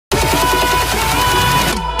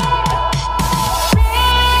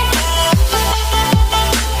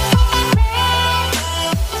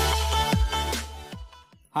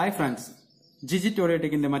Hi friends,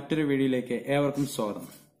 ജിജിറ്റോഡിയോടെക്കിന്റെ മറ്റൊരു വീഡിയോയിലേക്ക് ഏവർക്കും സ്വാഗതം.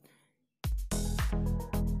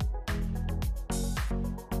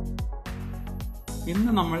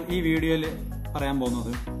 ഇന്ന് നമ്മൾ ഈ വീഡിയോയിൽ പറയാൻ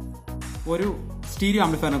പോകുന്നത് ഒരു സ്റ്റീരിയോ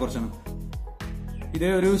ആംപ്ലിഫയറിനെ കുറിച്ചാണ്. ഇത്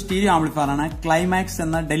ഒരു സ്റ്റീരിയോ ആംപ്ലിഫയർ ആണ്. ക്ലൈമാക്സ്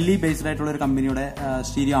എന്ന ഡൽഹി ബേസ്ഡ് ആയിട്ടുള്ള ഒരു കമ്പനിയുടെ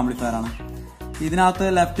സ്റ്റീരിയോ ആംപ്ലിഫയർ ആണ്. ഇതിനകത്ത്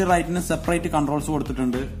ലെഫ്റ്റ് റൈറ്റിന് സെപ്പറേറ്റ് കൺട്രോൾസ്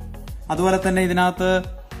കൊടുത്തിട്ടുണ്ട്. അതുപോലെ തന്നെ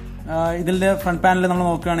ഇതിന്റെ ഫ്രണ്ട് പാനലിൽ നമ്മൾ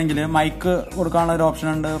നോക്കുകയാണെങ്കിൽ മൈക്ക് കൊടുക്കാനുള്ള ഒരു ഓപ്ഷൻ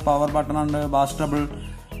ഉണ്ട്, പവർ ബട്ടൺ ഉണ്ട്, ബാസ് ട്രബിൾ,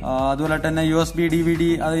 അതുപോലെ തന്നെ USB DVD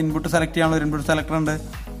അത് ഇൻപുട്ട് സെലക്ട് ചെയ്യാനുള്ള ഒരു ഇൻപുട്ട് സെലക്ടർ ഉണ്ട്.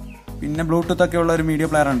 പിന്നെ ബ്ലൂടൂത്ത് ഒക്കെ ഉള്ള ഒരു മീഡിയ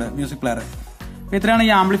പ്ലെയർ ഉണ്ട്, മ്യൂസിക് പ്ലെയർ. അപ്പൊ ഇത്രയാണ്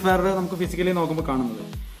ഈ ആംപ്ലിഫയർ നമുക്ക് ഫിസിക്കലി നോക്കുമ്പോൾ കാണുന്നത്.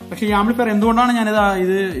 പക്ഷേ ഈ ആംപ്ലിഫയർ എന്തുകൊണ്ടാണ് ഞാനിത്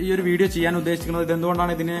ഈ ഒരു വീഡിയോ ചെയ്യാൻ ഉദ്ദേശിക്കുന്നത്,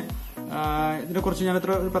 ഇതെന്തുകൊണ്ടാണ് ഇതിനെ കുറിച്ച് ഞാൻ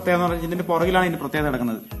ഇത്ര ഒരു പ്രത്യേകത എന്ന് പറഞ്ഞാൽ ഇതിന്റെ പുറകിലാണ് ഇതിന്റെ പ്രത്യേകത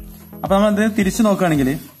കിടക്കുന്നത്. അപ്പൊ നമ്മൾ ഇത് തിരിച്ചു നോക്കുകയാണെങ്കിൽ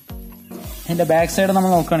ഇതിന്റെ ബാക്ക് സൈഡ്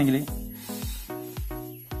നമ്മൾ നോക്കുകയാണെങ്കിൽ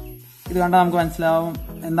ഇത് കണ്ടാൽ നമുക്ക് മനസ്സിലാവും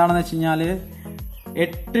എന്താണെന്ന് വെച്ച് കഴിഞ്ഞാല്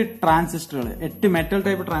 8 മെറ്റൽ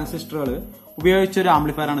ടൈപ്പ് ട്രാൻസിസ്റ്ററുകൾ ഉപയോഗിച്ച ഒരു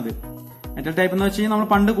ആംപ്ലിഫയർ ആണിത്. മെറ്റൽ ടൈപ്പ് എന്ന് വെച്ച് കഴിഞ്ഞാൽ നമ്മൾ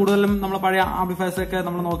പണ്ട് കൂടുതലും നമ്മൾ പഴയ ആംപ്ലിഫയേഴ്സ് ഒക്കെ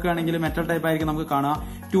നമ്മൾ നോക്കുകയാണെങ്കിൽ മെറ്റൽ ടൈപ്പ് ആയിരിക്കും നമുക്ക് കാണുക.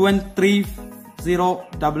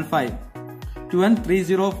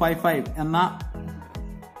 2N3055 എന്ന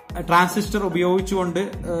ട്രാൻസിസ്റ്റർ ഉപയോഗിച്ചുകൊണ്ട്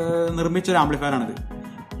നിർമ്മിച്ച ഒരു ആംപ്ലിഫയർ ആണിത്.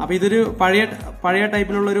 അപ്പൊ ഇതൊരു പഴയ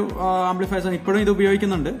ടൈപ്പിലുള്ള ഒരു ആംപ്ലിഫയേഴ്സ് ആണ്. ഇപ്പോഴും ഇത്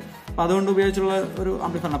ഉപയോഗിക്കുന്നുണ്ട്. അപ്പൊ അതുകൊണ്ട് ഉപയോഗിച്ചുള്ള ഒരു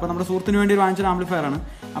ആംപ്ലിഫയർ ആണ്. അപ്പൊ നമ്മുടെ സുഹൃത്തിന് വേണ്ടി വാങ്ങിച്ചൊരു ആംപ്ലിഫയർ ആണ്.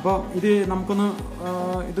 അപ്പോൾ ഇത് നമുക്കൊന്ന്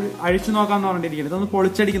ഇത് അഴിച്ചു നോക്കാന്ന് പറഞ്ഞിരിക്കുന്നത്, ഇതൊന്ന്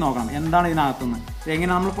പൊളിച്ചടിക്ക് നോക്കണം എന്താണ് ഇതിനകത്തുനിന്ന്,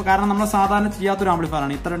 എങ്ങനെ നമ്മളിപ്പോൾ, കാരണം നമ്മൾ സാധാരണ ചെയ്യാത്തൊരു ആംപ്ലിഫയർ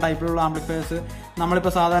ആണ്. ഇത്തരം ടൈപ്പിലുള്ള ആംപ്ലിഫയേഴ്സ്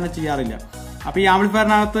നമ്മളിപ്പോൾ സാധാരണ ചെയ്യാറില്ല. അപ്പൊ ഈ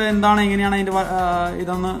ആംപ്ലിഫയറിനകത്ത് എന്താണ്, എങ്ങനെയാണ് അതിന്റെ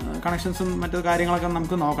ഇതൊന്ന് കണക്ഷൻസും മറ്റു കാര്യങ്ങളൊക്കെ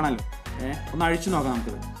നമുക്ക് നോക്കണമല്ലോ. ഒന്ന് അഴിച്ചു നോക്കാം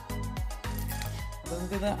നമുക്കിത്.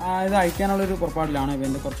 നമുക്കിത് ഇത് അഴിക്കാനുള്ളൊരു പുറപ്പാടിലാണ്.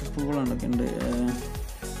 ഇതിന്റെ കുറച്ച് സ്ക്രൂകളൊക്കെ ഉണ്ട്,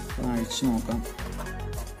 ഒന്ന് അഴിച്ചു നോക്കാം.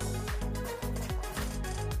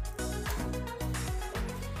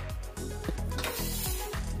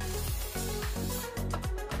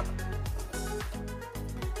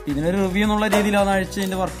 ഇതിനൊരു റിവ്യൂ എന്നുള്ള രീതിയിൽ അത് അഴിച്ച്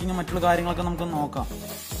ഇതിന്റെ വർക്കിങ്ങും മറ്റുള്ള കാര്യങ്ങളൊക്കെ നമുക്ക് നോക്കാം.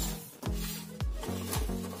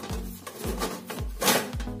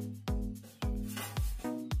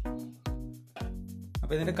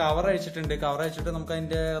 അപ്പൊ ഇതിന്റെ കവർ അഴിച്ചിട്ടുണ്ട്. കവർ അഴിച്ചിട്ട് നമുക്ക്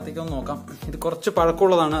അതിന്റെ അകത്തേക്ക് ഒന്ന് നോക്കാം. ഇത് കുറച്ച്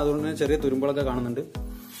പഴക്കമുള്ളതാണ്, അതുകൊണ്ട് ചെറിയ തുരുമ്പുകളൊക്കെ കാണുന്നുണ്ട്.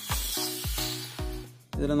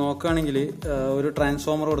 ഇതിൽ നോക്കുകയാണെങ്കിൽ ഒരു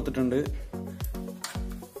ട്രാൻസ്ഫോമർ കൊടുത്തിട്ടുണ്ട്.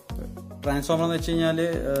 ട്രാൻസ്ഫോമർ എന്ന് വെച്ച് കഴിഞ്ഞാല്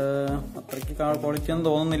അത്രയ്ക്ക് ക്വാളിറ്റി ഒന്നും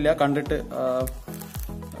തോന്നുന്നില്ല കണ്ടിട്ട്.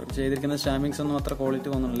 ചെയ്തിരിക്കുന്ന സ്റ്റാമ്പിങ്സ് ഒന്നും അത്ര ക്വാളിറ്റി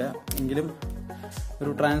തോന്നുന്നില്ല. എങ്കിലും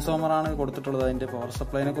ഒരു ട്രാൻസ്ഫോമർ ആണ് കൊടുത്തിട്ടുള്ളത്. അതിന്റെ പവർ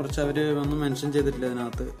സപ്ലൈനെ കുറിച്ച് അവര് ഒന്നും മെൻഷൻ ചെയ്തിട്ടില്ല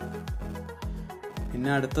ഇതിനകത്ത്. പിന്നെ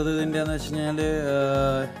അടുത്തത് ഇതിന്റെന്ന് വെച്ച് കഴിഞ്ഞാല്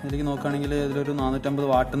ഇതിലേക്ക് നോക്കുകയാണെങ്കിൽ ഇതിലൊരു 450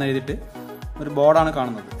 വാട്ട് എന്ന് എഴുതിയിട്ട് ഒരു ബോർഡാണ്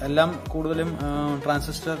കാണുന്നത്. എല്ലാം കൂടുതലും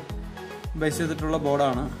ട്രാൻസിസ്റ്റർ ബേസ് ചെയ്തിട്ടുള്ള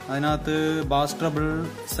ബോർഡാണ്. അതിനകത്ത് ബാസ് ട്രബിൾ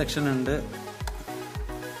സെക്ഷൻ ഉണ്ട്.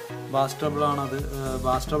 ബാസ് ട്രബിൾ ആണത്.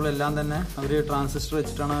 ബാസ് ട്രബിൾ എല്ലാം തന്നെ അവർ ട്രാൻസിസ്റ്റർ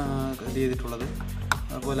വെച്ചിട്ടാണ് ഇത് ചെയ്തിട്ടുള്ളത്.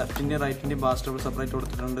 അപ്പോൾ ലെഫ്റ്റിൻ്റെയും റൈറ്റിൻ്റെയും ബാസ് ട്രബിൾ സെപ്പറേറ്റ്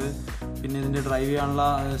കൊടുത്തിട്ടുണ്ട്. പിന്നെ ഇതിൻ്റെ ഡ്രൈവ് ചെയ്യാനുള്ള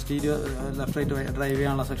സ്റ്റീരിയോ ലെഫ്റ്റ് റൈറ്റ് ഡ്രൈവ്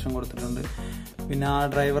ചെയ്യാനുള്ള സെക്ഷൻ കൊടുത്തിട്ടുണ്ട്. പിന്നെ ആ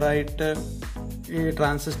ഡ്രൈവറായിട്ട് ഈ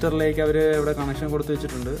ട്രാൻസിസ്റ്ററിലേക്ക് അവർ ഇവിടെ കണക്ഷൻ കൊടുത്ത്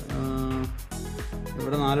വെച്ചിട്ടുണ്ട്.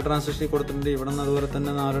 ഇവിടെ 4 ട്രാൻസിസ്റ്റർ കൊടുത്തിട്ടുണ്ട്. ഇവിടെ നിന്ന് അതുപോലെ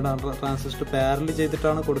തന്നെ 4 ട്രാൻസിസ്റ്റർ പാരലൽ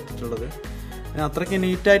ചെയ്തിട്ടാണ് കൊടുത്തിട്ടുള്ളത്. പിന്നെ അത്രയ്ക്ക്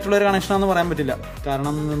നീറ്റായിട്ടുള്ളൊരു കണക്ഷനാണെന്ന് പറയാൻ പറ്റില്ല.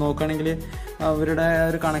 കാരണം നോക്കുകയാണെങ്കിൽ അവരുടെ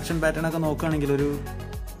ഒരു കണക്ഷൻ പാറ്റേൺ ഒക്കെ നോക്കുകയാണെങ്കിൽ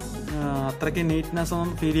അത്രയ്ക്ക് നീറ്റ്നെസ്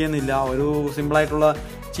ഒന്നും ഫീൽ ചെയ്യുന്നില്ല. ഒരു സിമ്പിളായിട്ടുള്ള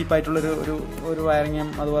ചീപ്പായിട്ടുള്ളൊരു ഒരു വയറിങ്ങും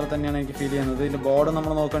അതുപോലെ തന്നെയാണ് എനിക്ക് ഫീൽ ചെയ്യുന്നത്. ഇതിൻ്റെ ബോർഡ്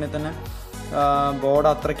നമ്മൾ നോക്കുകയാണെങ്കിൽ തന്നെ ബോർഡ്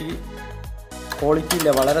അത്രയ്ക്ക് ക്വാളിറ്റി ഇല്ല.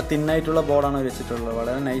 വളരെ തിന്നായിട്ടുള്ള ബോർഡാണ് വെച്ചിട്ടുള്ളത്.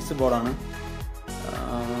 വളരെ നൈസ് ബോർഡാണ്.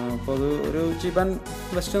 അപ്പോൾ അത് ഒരു ചീപ്പ് ആൻഡ്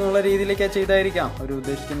ബെസ്റ്റ് എന്നുള്ള രീതിയിലേക്കാണ് ചെയ്തായിരിക്കാം അവർ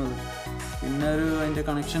ഉദ്ദേശിക്കുന്നത്. പിന്നെ അതിൻ്റെ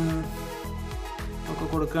കണക്ഷൻ ഒക്കെ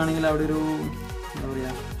കൊടുക്കുകയാണെങ്കിൽ അവിടെ ഒരു എന്താ പറയുക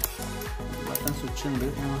ബട്ടൺ സ്വിച്ച് ഉണ്ട്.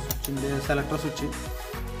 സ്വിച്ചിൻ്റെ സെലക്ടർ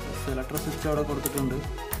സ്വിച്ച് അവിടെ കൊടുത്തിട്ടുണ്ട്.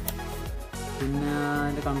 പിന്നെ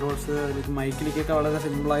അതിൻ്റെ കൺട്രോൾസ് അതിലേക്ക് മൈക്കിലേക്കൊക്കെ വളരെ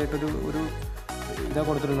സിമ്പിളായിട്ടൊരു ഇതാ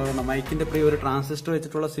കൊടുത്തിട്ടുള്ളത്. മൈക്കിൻ്റെ ഒരു ട്രാൻസിസ്റ്റർ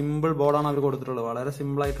വെച്ചിട്ടുള്ള സിമ്പിൾ ബോർഡാണ് അവർ കൊടുത്തിട്ടുള്ളത്. വളരെ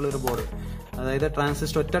സിമ്പിളായിട്ടുള്ള ഒരു ബോർഡ്. അതായത്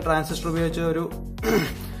ഒറ്റ ട്രാൻസിസ്റ്റർ ഉപയോഗിച്ച് ഒരു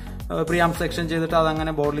പ്രിയാംപ് സെക്ഷൻ ചെയ്തിട്ട്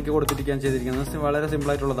അതങ്ങനെ ബോർഡിലേക്ക് കൊടുത്തിരിക്കുകയാണ് ചെയ്തിരിക്കുന്നത്. വളരെ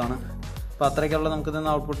സിമ്പിളായിട്ടുള്ളതാണ്. അപ്പോൾ അത്രയ്ക്കുള്ള നമുക്ക് ഇതിന്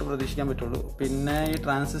ഔട്ട്പുട്ട് പ്രതീക്ഷിക്കാൻ പറ്റുള്ളൂ. പിന്നെ ഈ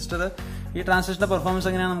ട്രാൻസിസ്റ്ററിന്റെ പെർഫോമൻസ്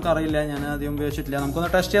എങ്ങനെയാണ് നമുക്ക് അറിയില്ല. ഞാൻ അധികം ഉപയോഗിച്ചിട്ടില്ല.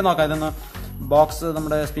 നമുക്കൊന്ന് ടെസ്റ്റ് ചെയ്ത് നോക്കാം. ഇതൊന്ന് ബോക്സ്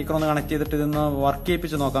നമ്മുടെ സ്പീക്കർ ഒന്ന് കണക്ട് ചെയ്തിട്ട് ഇതൊന്ന് വർക്ക്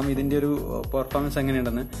ചെയ്യിപ്പിച്ച് നോക്കാം ഇതിന്റെ ഒരു പെർഫോമൻസ്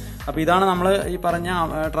എങ്ങനെയുണ്ടെന്ന്. അപ്പോൾ ഇതാണ് നമ്മൾ ഈ പറഞ്ഞ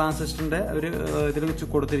ട്രാൻസിസ്റ്ററിന്റെ ഇതിൽ വെച്ച്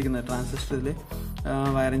കൊടുത്തിരിക്കുന്നത്. ട്രാൻസിസ്റ്ററിൽ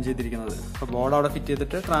വയറിങ് ചെയ്തിരിക്കുന്നത്. അപ്പോൾ ബോർഡ് അവിടെ ഫിറ്റ്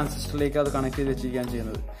ചെയ്തിട്ട് ട്രാൻസിസ്റ്ററിലേക്ക് അത് കണക്ട് ചെയ്ത് വെച്ചിരിക്കുകയാണ്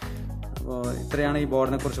ചെയ്യുന്നത്. അപ്പോൾ ഇത്രയാണ് ഈ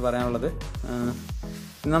ബോർഡിനെ കുറിച്ച് പറയാനുള്ളത്.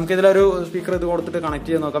 നമുക്കിതിലൊരു സ്പീക്കർ ഇത് കൊടുത്തിട്ട് കണക്ട്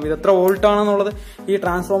ചെയ്ത് നോക്കാം. ഇത് എത്ര വോൾട്ട് ആണെന്നുള്ളത് ഈ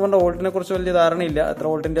ട്രാൻസ്ഫോമറിന്റെ വോൾട്ടിനെ കുറിച്ച് വലിയ ധാരണയില്ല. എത്ര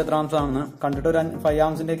വോൾട്ടിന്റെ എത്ര ആംസ് ആണെന്ന് കണ്ടിട്ട് ഒരു 5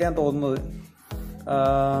 ആംസിന്റെ ഒക്കെയാണ് തോന്നുന്നത്.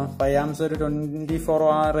 5 ആംസ് ഒരു 24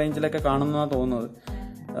 ആ റേഞ്ചിലൊക്കെ കാണുന്നതാണ് തോന്നുന്നത്.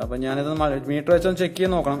 അപ്പം ഞാനിത് മീറ്റർ വെച്ചൊന്ന് ചെക്ക്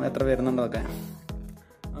ചെയ്ത് നോക്കണം എത്ര വരുന്നുണ്ടതൊക്കെ.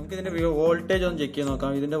 നമുക്കിതിൻ്റെ വോൾട്ടേജ് ഒന്ന് ചെക്ക് ചെയ്ത് നോക്കാം.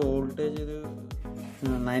 ഇതിൻ്റെ വോൾട്ടേജ് ഇത്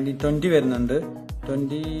 20 വരുന്നുണ്ട്.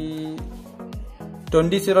 20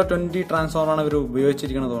 ട്രാൻസ്ഫോമറാണ് ഇവർ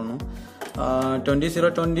ഉപയോഗിച്ചിരിക്കുന്നത് തോന്നുന്നു.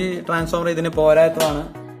 20 ട്രാൻസ്ഫോമർ ഇതിന് പോരാത്തതാണ്.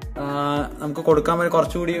 നമുക്ക് കൊടുക്കാൻ വേണ്ടി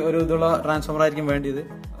കുറച്ചുകൂടി ഒരു ഇതുള്ള ട്രാൻസ്ഫോമർ ആയിരിക്കും വേണ്ടിയത്.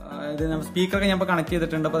 ഇത് നമ്മൾ സ്പീക്കറൊക്കെ ഞാൻ ഇപ്പോൾ കണക്ട്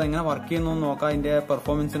ചെയ്തിട്ടുണ്ട്. അപ്പോൾ അതെങ്ങനെ വർക്ക് ചെയ്യുന്നു നോക്കാം. അതിൻ്റെ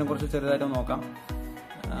പെർഫോമൻസിനെ കുറിച്ച് ചെറുതായിട്ട് നോക്കാം.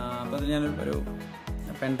 അപ്പോൾ അത് ഞാൻ ഒരു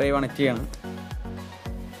പെൻ ഡ്രൈവ് കണക്ട് ചെയ്യണം.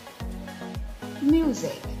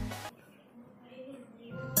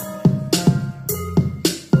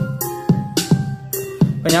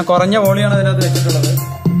 അപ്പൊ ഞാൻ കുറഞ്ഞ വോളിയാണ് ഇതിനകത്ത് വെച്ചിട്ടുള്ളത്.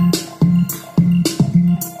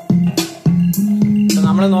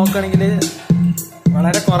 നമ്മൾ നോക്കുകയാണെങ്കിൽ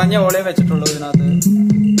വളരെ കുറഞ്ഞ വോളിയം വെച്ചിട്ടുള്ളൂ ഇതിനകത്ത്.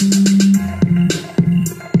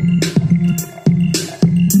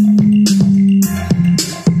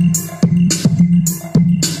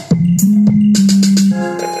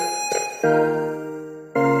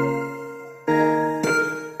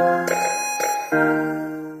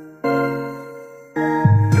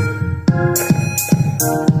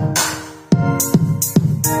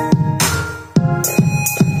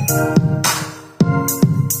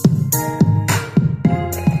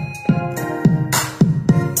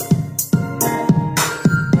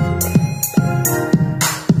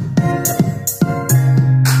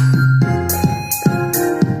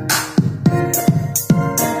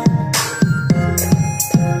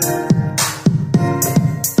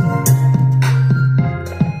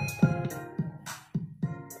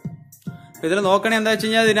 ഇതിൽ നോക്കണേ എന്താ വെച്ച്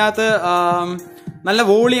കഴിഞ്ഞാൽ ഇതിനകത്ത് നല്ല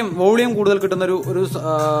വോളിയം കൂടുതൽ കിട്ടുന്ന ഒരു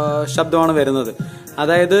ശബ്ദമാണ് വരുന്നത്.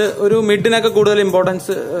 അതായത് ഒരു മിഡിനൊക്കെ കൂടുതൽ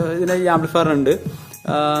ഇമ്പോർട്ടൻസ് ഇതിന് ഈ ആംപ്ലിഫയറിനുണ്ട്.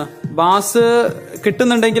 ബാസ്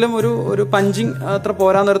കിട്ടുന്നുണ്ടെങ്കിലും ഒരു പഞ്ചിങ് അത്ര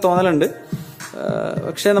പോരാന്നൊരു തോന്നലുണ്ട്.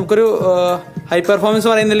 പക്ഷെ നമുക്കൊരു ഹൈ പെർഫോമൻസ്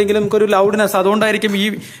പറയുന്നില്ലെങ്കിലും നമുക്കൊരു ലൗഡ്നെസ്, അതുകൊണ്ടായിരിക്കും ഈ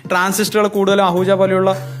ട്രാൻസിസ്റ്ററുകൾ കൂടുതലും അഹൂജ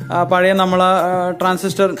പോലെയുള്ള പഴയ നമ്മളെ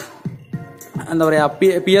ട്രാൻസിസ്റ്റർ എന്താ പറയുക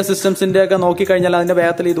PS സിസ്റ്റംസിന്റെ ഒക്കെ നോക്കിക്കഴിഞ്ഞാൽ അതിന്റെ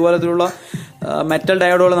വേഗത്തിൽ ഇതുപോലത്തിലുള്ള മെറ്റൽ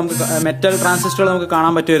ഡയോഡുകൾ മെറ്റൽ ട്രാൻസിസ്റ്ററുകൾ നമുക്ക്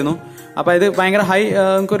കാണാൻ പറ്റുമായിരുന്നു. അപ്പോൾ ഇത് ഭയങ്കര ഹൈ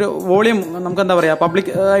നമുക്കൊരു വോളിയം നമുക്ക് എന്താ പറയുക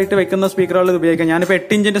പബ്ലിക് ആയിട്ട് വെക്കുന്ന സ്പീക്കറുകൾ ഇത് ഉപയോഗിക്കാം. ഞാനിപ്പോൾ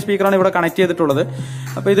 8 ഇഞ്ചിന്റെ സ്പീക്കറാണ് ഇവിടെ കണക്ട് ചെയ്തിട്ടുള്ളത്.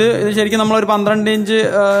 അപ്പോൾ ഇത് ശരിക്കും നമ്മളൊരു 12 ഇഞ്ച്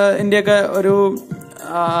ഇന്ത്യയൊക്കെ ഒരു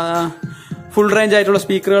ഫുൾ റേഞ്ച് ആയിട്ടുള്ള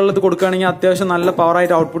സ്പീക്കറുകളിൽ ഇത് കൊടുക്കുകയാണെങ്കിൽ അത്യാവശ്യം നല്ല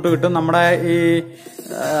പവറായിട്ട് ഔട്ട്പുട്ട് കിട്ടും. നമ്മുടെ ഈ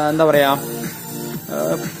എന്താ പറയുക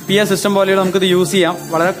PS സിസ്റ്റം പോലെയുള്ള നമുക്കിത് യൂസ് ചെയ്യാം.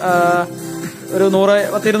 വളരെ ഒരു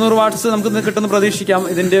 100-200 വാട്ട്സ് നമുക്ക് കിട്ടുന്ന പ്രതീക്ഷിക്കാം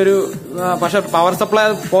ഇതിന്റെ ഒരു. പക്ഷെ പവർ സപ്ലൈ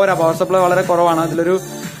പോരാ, പവർ സപ്ലൈ വളരെ കുറവാണ്. അതിലൊരു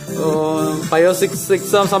 5 or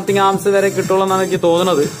 6 സംതിങ് ആംസ് വരെ കിട്ടുള്ളൂ എന്നാണ് എനിക്ക്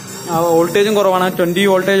തോന്നുന്നത്. വോൾട്ടേജും കുറവാണ്, 20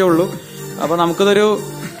 വോൾട്ടേജേ ഉള്ളൂ. അപ്പൊ നമുക്കിതൊരു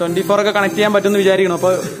 24 ഒക്കെ കണക്ട് ചെയ്യാൻ പറ്റുമെന്ന് വിചാരിക്കണം.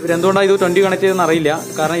 അപ്പൊ എന്തുകൊണ്ടാണ് ഇത് 20 കണക്ട് ചെയ്തെന്ന് അറിയില്ല.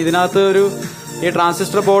 കാരണം ഇതിനകത്ത് ഈ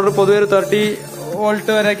ട്രാൻസിസ്റ്റർ ബോർഡ് പൊതുവെ ഒരു 30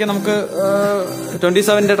 വോൾട്ട് വരെയൊക്കെ നമുക്ക്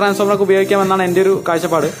 27 ട്രാൻസ്ഫോമറൊക്കെ ഉപയോഗിക്കാമെന്നാണ് എൻ്റെ ഒരു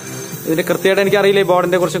കാഴ്ചപ്പാട്. ഇതിന്റെ കൃത്യമായിട്ട് എനിക്കറിയില്ല ഈ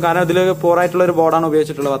ബോർഡിനെ കുറിച്ച്. കാരണം ഇതിൽ പോറായിട്ടുള്ള ഒരു ബോർഡാണ്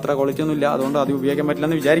ഉപയോഗിച്ചിട്ടുള്ളത്. അത്ര ക്വാളിറ്റി ഒന്നും ഇല്ല, അതുകൊണ്ട് അത് ഉപയോഗിക്കാൻ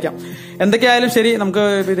പറ്റില്ലെന്ന് വിചാരിക്കാം. എന്തൊക്കെയായാലും ശരി, നമുക്ക്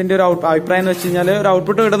ഇതിന്റെ ഒരു അഭിപ്രായം എന്ന് വെച്ച് കഴിഞ്ഞാൽ ഒരു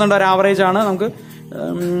ഔട്ട്പുട്ട് കിട്ടുന്നുണ്ട്, ഒരു ആവറേജ് ആണ്. നമുക്ക്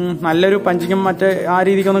നല്ലൊരു പഞ്ചിങ്ങും മറ്റേ ആ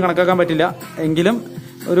രീതിക്കൊന്നും കണക്കാക്കാൻ പറ്റില്ല. എങ്കിലും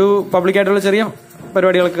ഒരു പബ്ലിക്കായിട്ടുള്ള ചെറിയ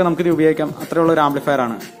പരിപാടികൾക്ക് നമുക്കിത് ഉപയോഗിക്കാം. അത്രയുള്ള ഒരു ആംപ്ലിഫയർ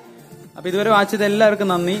ആണ്. അപ്പൊ ഇതുവരെ വായിച്ചത് എല്ലാവർക്കും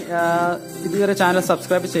നന്ദി. ഇതുവരെ ചാനൽ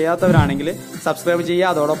സബ്സ്ക്രൈബ് ചെയ്യാത്തവരാണെങ്കിൽ സബ്സ്ക്രൈബ്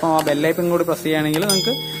ചെയ്യുക. അതോടൊപ്പം ആ ബെല്ലൈക്കൺ കൂടി പ്രസ് ചെയ്യുകയാണെങ്കിൽ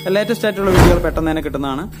നമുക്ക് ലേറ്റസ്റ്റ് ആയിട്ടുള്ള വീഡിയോകൾ പെട്ടെന്ന് തന്നെ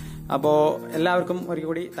കിട്ടുന്നതാണ്. അപ്പോൾ എല്ലാവർക്കും ഒരിക്കൽ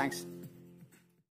കൂടി താങ്ക്സ്.